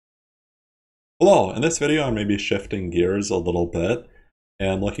Hello, in this video I'm maybe shifting gears a little bit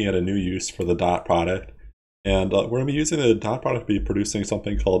and looking at a new use for the dot product. And we're going to be using the dot product to be producing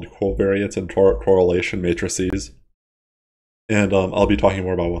something called covariance and correlation matrices. And I'll be talking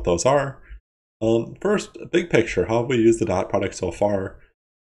more about what those are. First, big picture, how have we used the dot product so far?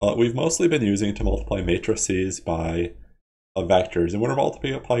 We've mostly been using it to multiply matrices by vectors. And when we're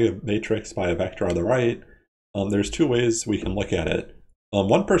multiplying a matrix by a vector on the right, there's two ways we can look at it.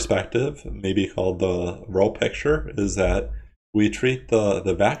 One perspective, maybe called the row picture, is that we treat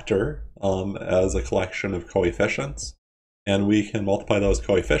the vector as a collection of coefficients, and we can multiply those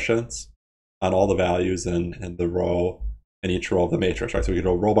coefficients on all the values in the row, in each row of the matrix, right? So we can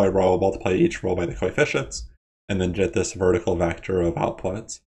go row by row, multiply each row by the coefficients, and then get this vertical vector of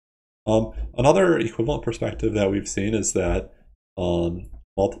outputs. Another equivalent perspective that we've seen is that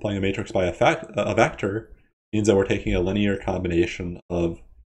multiplying a matrix by a vector means that we're taking a linear combination of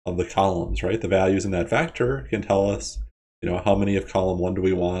the columns, right? The values in that vector can tell us, how many of column 1 do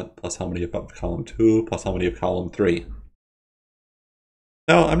we want, plus how many of column 2, plus how many of column 3.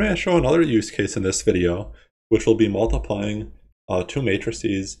 Now, I'm going to show another use case in this video, which will be multiplying two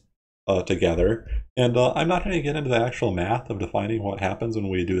matrices together. And I'm not going to get into the actual math of defining what happens when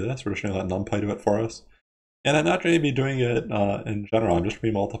we do this. We're just going to let NumPy do it for us. And I'm not going to be doing it in general. I'm just going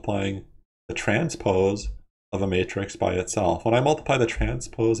to be multiplying the transpose of a matrix by itself. When I multiply the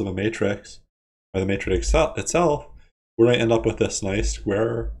transpose of a matrix by the matrix itself, we're going to end up with this nice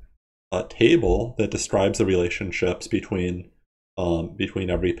square table that describes the relationships between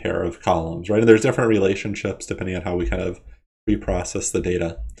every pair of columns, right? And there's different relationships depending on how we kind of pre-process the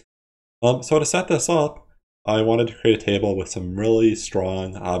data. So to set this up, I wanted to create a table with some really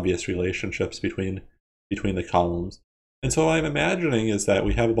strong, obvious relationships between the columns. And so what I'm imagining is that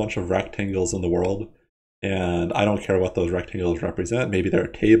we have a bunch of rectangles in the world, and I don't care what those rectangles represent. Maybe they're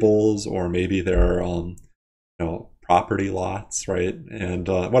tables, or maybe they're property lots, right? And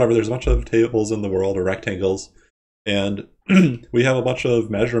whatever, there's a bunch of tables in the world, or rectangles, and we have a bunch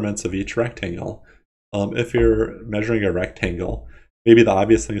of measurements of each rectangle. If you're measuring a rectangle, maybe the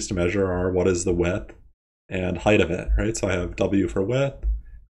obvious things to measure are what is the width and height of it, right? So I have W for width,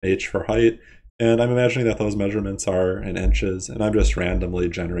 H for height, and I'm imagining that those measurements are in inches, and I'm just randomly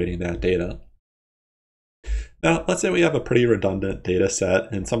generating that data. Now, let's say we have a pretty redundant data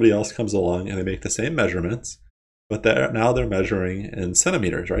set, and somebody else comes along and they make the same measurements, but now they're measuring in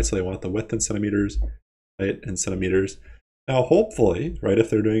centimeters, right? So they want the width in centimeters, height in centimeters. Now, hopefully, right,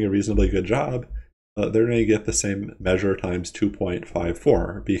 if they're doing a reasonably good job, they're going to get the same measure times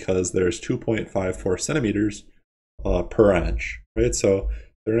 2.54, because there's 2.54 centimeters per inch, right? So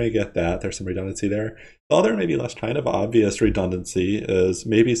they're going to get that. There's some redundancy there. The other maybe less kind of obvious redundancy is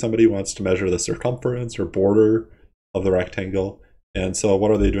maybe somebody wants to measure the circumference or border of the rectangle. And so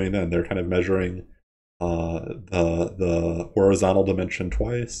what are they doing then? They're kind of measuring the horizontal dimension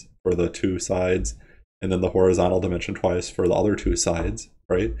twice for the two sides, and then the horizontal dimension twice for the other two sides,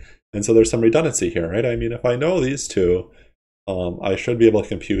 right? And so there's some redundancy here, right? I mean, if I know these two, I should be able to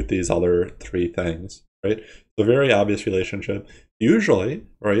compute these other three things, right? So very obvious relationship. Usually,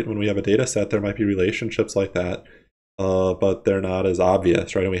 right, when we have a data set, there might be relationships like that, but they're not as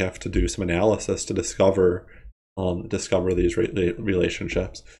obvious, right? And we have to do some analysis to discover these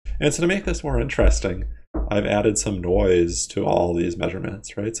relationships. And so to make this more interesting, I've added some noise to all these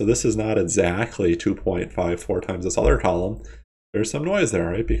measurements, right? So this is not exactly 2.54 times this other column. There's some noise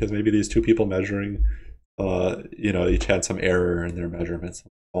there, right? Because maybe these two people measuring, each had some error in their measurements, some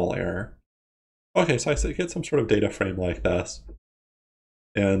small error. Okay, so I get some sort of data frame like this.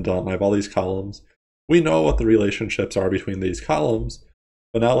 And I have all these columns. We know what the relationships are between these columns,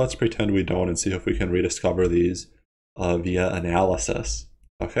 but now let's pretend we don't and see if we can rediscover these via analysis.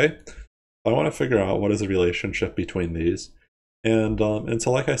 Okay, I want to figure out what is the relationship between these. And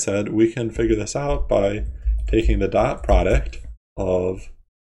so like I said, we can figure this out by taking the dot product of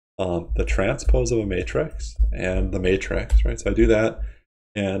the transpose of a matrix and the matrix, right? So I do that,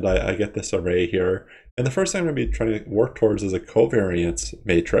 and I get this array here. And the first thing I'm going to be trying to work towards is a covariance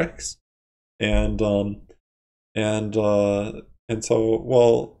matrix. And so,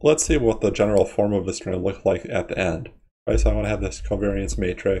 well, let's see what the general form of this is going to look like at the end, right? So I want to have this covariance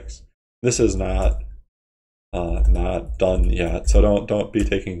matrix. This is not done yet, so don't be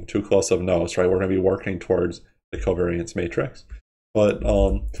taking too close of notes, right? We're going to be working towards the covariance matrix. But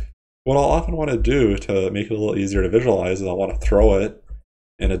what I'll often want to do to make it a little easier to visualize is I'll want to throw it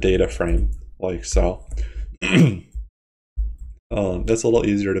in a data frame like so. That's a little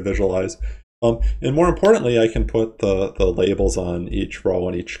easier to visualize. And more importantly, I can put the labels on each row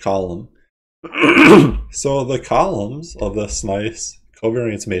and each column. So the columns of this nice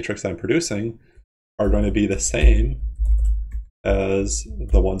covariance matrix I'm producing are going to be the same as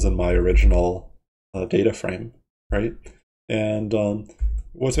the ones in my original data frame, right? And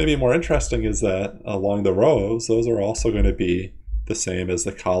what's maybe more interesting is that along the rows, those are also going to be the same as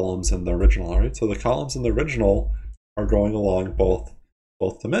the columns in the original, right? So the columns in the original are going along both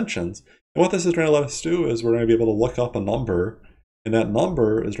dimensions. And what this is going to let us do is we're going to be able to look up a number, and that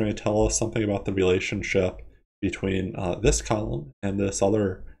number is going to tell us something about the relationship between this column and this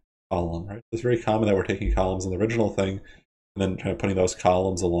other column, right? It's very common that we're taking columns in the original thing and then kind of putting those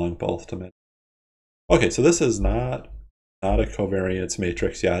columns along both dimensions. Okay, so this is not a covariance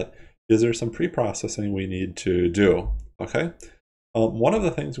matrix yet, because there's some pre-processing we need to do, okay? One of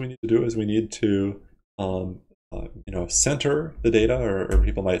the things we need to do is we need to center the data, or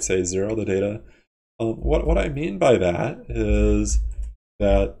people might say zero the data. What I mean by that is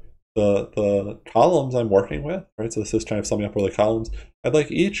that the columns I'm working with, right? So this is kind of summing up all the columns. I'd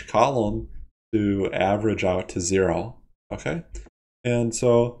like each column to average out to 0, okay? And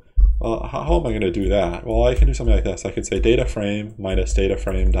so how am I going to do that? Well, I can do something like this. I could say data frame minus data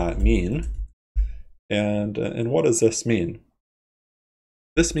frame dot mean. And what does this mean?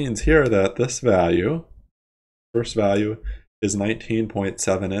 This means here that this value, first value, is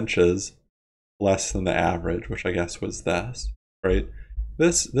 19.7 inches less than the average, which I guess was this, right?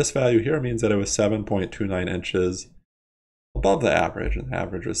 This value here means that it was 7.29 inches above the average, and the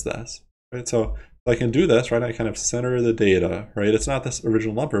average was this, right? So I can do this, right? I kind of center the data, right? It's not this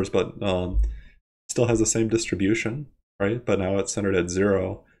original numbers, but still has the same distribution, right? But now it's centered at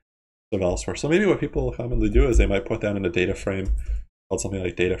 0 of elsewhere. So maybe what people commonly do is they might put that in a data frame called something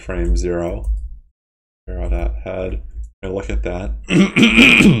like data frame 0. Head. And look at that.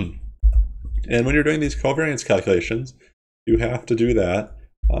 And when you're doing these covariance calculations, you have to do that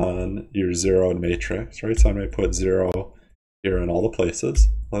on your zeroed matrix, right? So I'm going to put 0 here in all the places,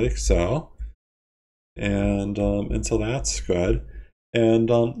 like so. And so that's good. And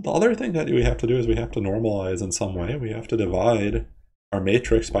the other thing that we have to do is we have to normalize in some way. We have to divide our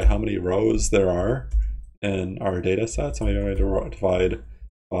matrix by how many rows there are in our data set. So maybe I'm going to divide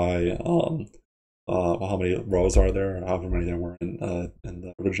by how many rows are there, or however many there were in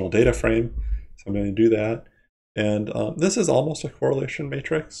the original data frame. So I'm going to do that. And this is almost a correlation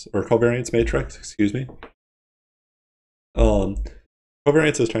matrix, or covariance matrix, excuse me.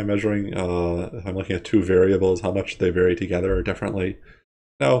 Covariance is kind of measuring, if I'm looking at two variables, how much they vary together or differently.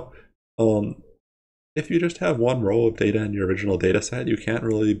 Now, if you just have one row of data in your original data set, you can't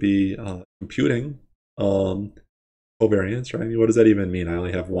really be computing covariance, right? I mean, what does that even mean? I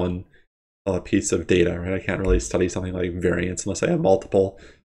only have one piece of data, right? I can't really study something like variance unless I have multiple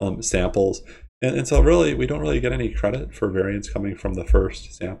samples. And so really, we don't really get any credit for variance coming from the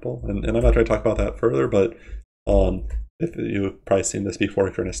first sample. And I'm not trying to talk about that further, but if you've probably seen this before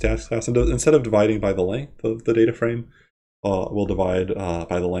if you're in a stats class, and instead of dividing by the length of the data frame, we'll divide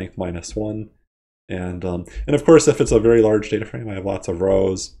by the length minus 1. And of course, if it's a very large data frame, I have lots of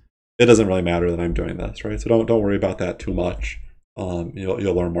rows, it doesn't really matter that I'm doing this, right? So don't worry about that too much.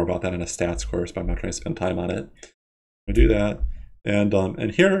 You'll learn more about that in a stats course, but I'm not trying to spend time on it. I do that.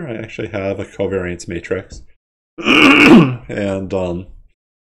 And here I actually have a covariance matrix.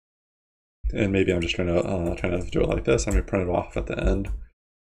 And maybe I'm just trying to do it like this. I'm going to print it off at the end.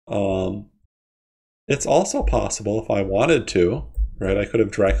 It's also possible if I wanted to, right? I could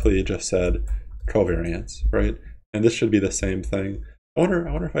have directly just said covariance, right? And this should be the same thing. I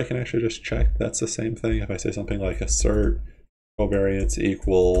wonder if I can actually just check that's the same thing. If I say something like assert covariance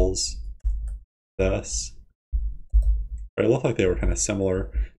equals this. Right, it looked like they were kind of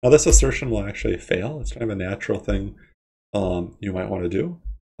similar. Now this assertion will actually fail. It's kind of a natural thing you might want to do.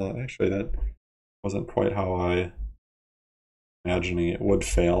 Actually, that wasn't quite how I imagining it would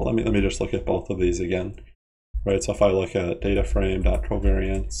fail. Let me just look at both of these again. Right, so if I look at data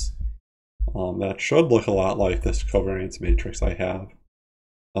frame.covariance, that should look a lot like this covariance matrix I have.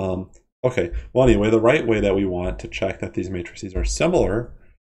 Okay, well anyway, the right way that we want to check that these matrices are similar,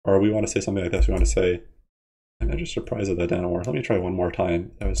 or we want to say something like this, we want to say, I'm just surprised that didn't work. Let me try one more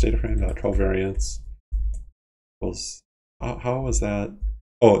time. That was data frame.covariance. How was that?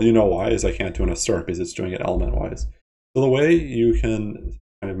 Oh, you know why? Is I can't do an assert because it's doing it element-wise. So the way you can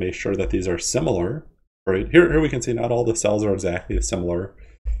kind of make sure that these are similar, right? Here we can see not all the cells are exactly similar,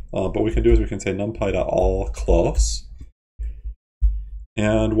 but what we can do is we can say numpy.all close.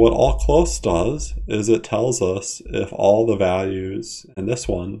 And what all close does is it tells us if all the values in this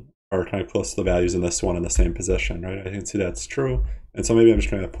one are kind of close to the values in this one in the same position, right? I can see that's true. And so maybe I'm just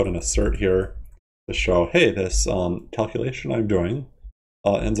going to put an assert here to show, hey, this calculation I'm doing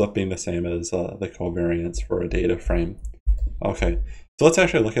ends up being the same as the covariance for a data frame. Okay, So let's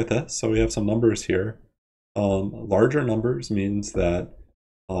actually look at this. So we have some numbers here. Larger numbers means that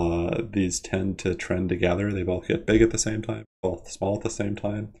these tend to trend together. They both get big at the same time, both small at the same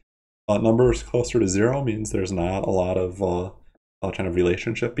time. Numbers closer to 0 means there's not a lot of kind of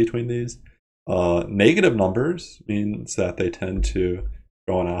relationship between these. Negative numbers means that they tend to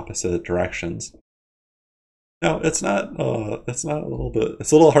go in opposite directions. Now, it's a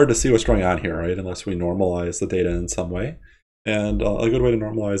little hard to see what's going on here, right? Unless we normalize the data in some way. And a good way to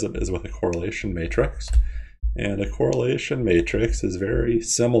normalize it is with a correlation matrix. And a correlation matrix is very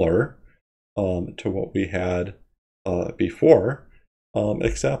similar to what we had before,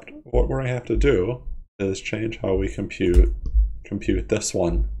 except what we're going to have to do is change how we compute this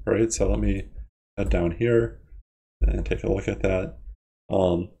one, right? So let me head down here and take a look at that.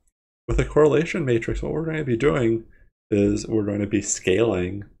 With a correlation matrix, what we're going to be doing is we're going to be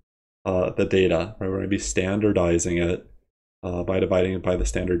scaling the data, right? We're going to be standardizing it by dividing it by the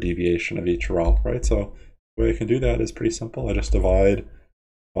standard deviation of each row, right? So the way I can do that is pretty simple. I just divide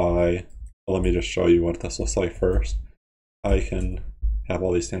by, well, let me just show you what this looks like first. I can have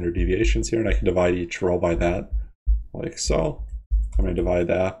all these standard deviations here, and I can divide each row by that, like so. I'm going to divide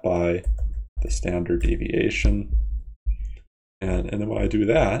that by the standard deviation. And then when I do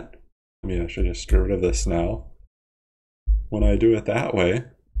that, I should just get rid of this now. When I do it that way,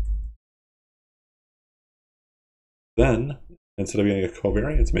 then instead of getting a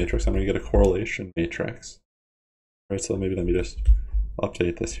covariance matrix, I'm going to get a correlation matrix. Right, so maybe let me just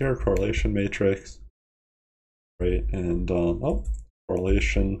update this here, correlation matrix. Right, and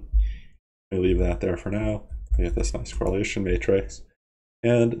correlation, let me leave that there for now. We get this nice correlation matrix.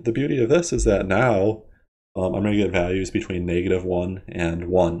 And the beauty of this is that now I'm going to get values between -1 and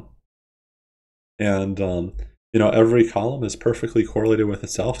 1. And every column is perfectly correlated with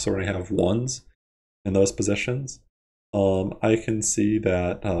itself, so we're going to have 1s in those positions. I can see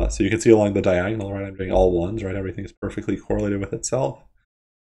that, so you can see along the diagonal, right, I'm doing all 1s, right, everything's perfectly correlated with itself.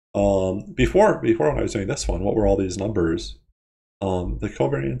 Before when I was doing this one, what were all these numbers? The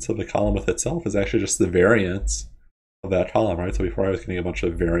covariance of the column with itself is actually just the variance of that column, right? So before I was getting a bunch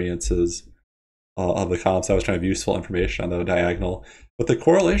of variances of the columns, that was kind of useful information on the diagonal. But the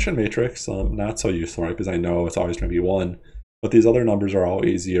correlation matrix, not so useful, right? Because I know it's always going to be 1, but these other numbers are all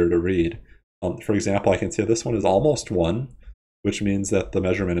easier to read. For example, I can see this one is almost 1, which means that the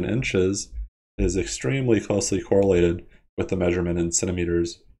measurement in inches is extremely closely correlated with the measurement in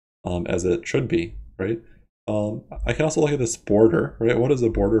centimeters, as it should be, right? I can also look at this border, right? What does the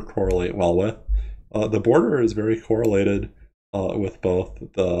border correlate well with? The border is very correlated with both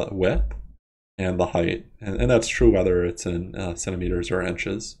the width and the height, and that's true whether it's in centimeters or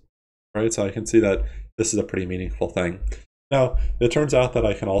inches, right? So I can see that this is a pretty meaningful thing. Now, it turns out that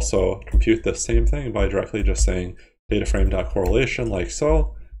I can also compute the same thing by directly just saying dataframe.correlation like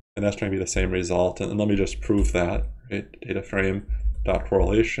so, and that's going to be the same result. And let me just prove that, right?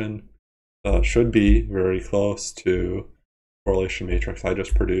 Dataframe.correlation should be very close to correlation matrix I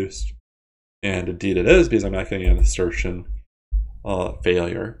just produced. And indeed it is, because I'm not getting an assertion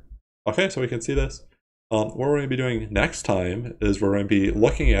failure. Okay, so we can see this. What we're going to be doing next time is we're going to be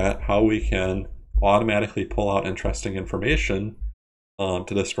looking at how we can automatically pull out interesting information to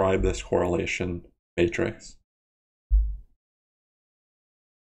describe this correlation matrix.